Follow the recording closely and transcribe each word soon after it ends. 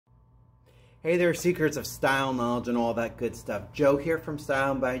Hey there, seekers of style, knowledge, and all that good stuff. Joe here from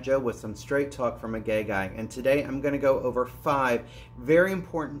Style by Joe with some straight talk from a gay guy. And today I'm going to go over 5 very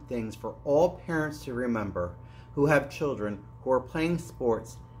important things for all parents to remember who have children who are playing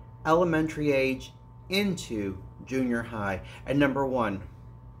sports elementary age into junior high. And number 1,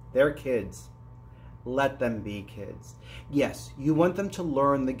 they're kids. Let them be kids. Yes, you want them to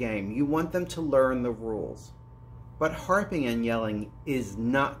learn the game. You want them to learn the rules. But harping and yelling is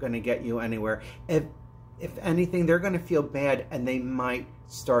not going to get you anywhere. If anything, they're going to feel bad and they might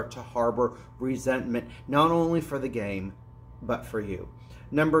start to harbor resentment, not only for the game, but for you.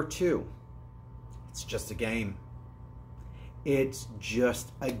 Number 2, it's just a game. It's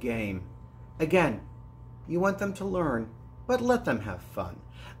just a game. Again, you want them to learn, but let them have fun.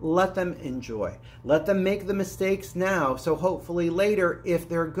 Let them enjoy. Let them make the mistakes now, so hopefully later, if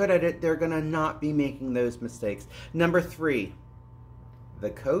they're good at it, they're going to not be making those mistakes. Number 3, the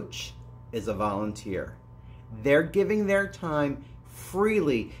coach is a volunteer. They're giving their time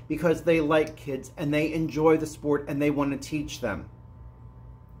freely because they like kids and they enjoy the sport and they want to teach them.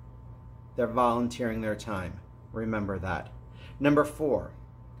 They're volunteering their time. Remember that. Number 4,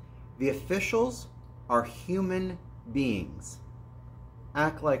 the officials are human beings.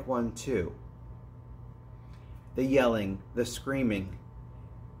 Act like one too. The yelling, the screaming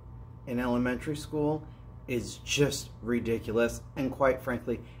in elementary school is just ridiculous, and quite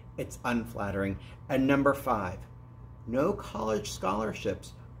frankly, it's unflattering. And number 5, no college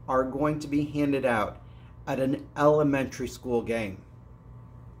scholarships are going to be handed out at an elementary school game.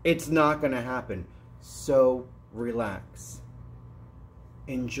 It's not going to happen. So relax.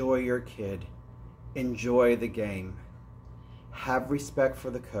 Enjoy your kid. Enjoy the game. Have respect for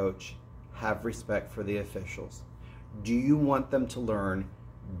the coach. Have respect for the officials. Do you want them to learn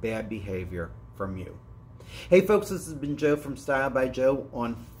bad behavior from you? Hey folks, this has been Joe from Style by Joe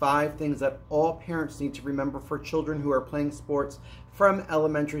on 5 things that all parents need to remember for children who are playing sports from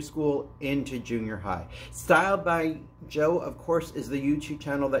elementary school into junior high. Style by Joe, of course, is the YouTube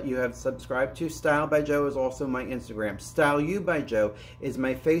channel that you have subscribed to. Style by Joe is also my Instagram. Style You by Joe is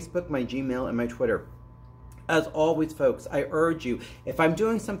my Facebook, my Gmail, and my Twitter. As always, folks, I urge you, if I'm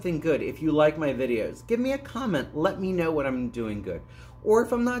doing something good, if you like my videos, give me a comment. Let me know what I'm doing good. Or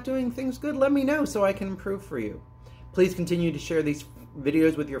if I'm not doing things good, let me know so I can improve for you. Please continue to share these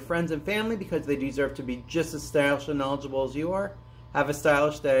videos with your friends and family because they deserve to be just as stylish and knowledgeable as you are. Have a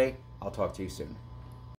stylish day. I'll talk to you soon.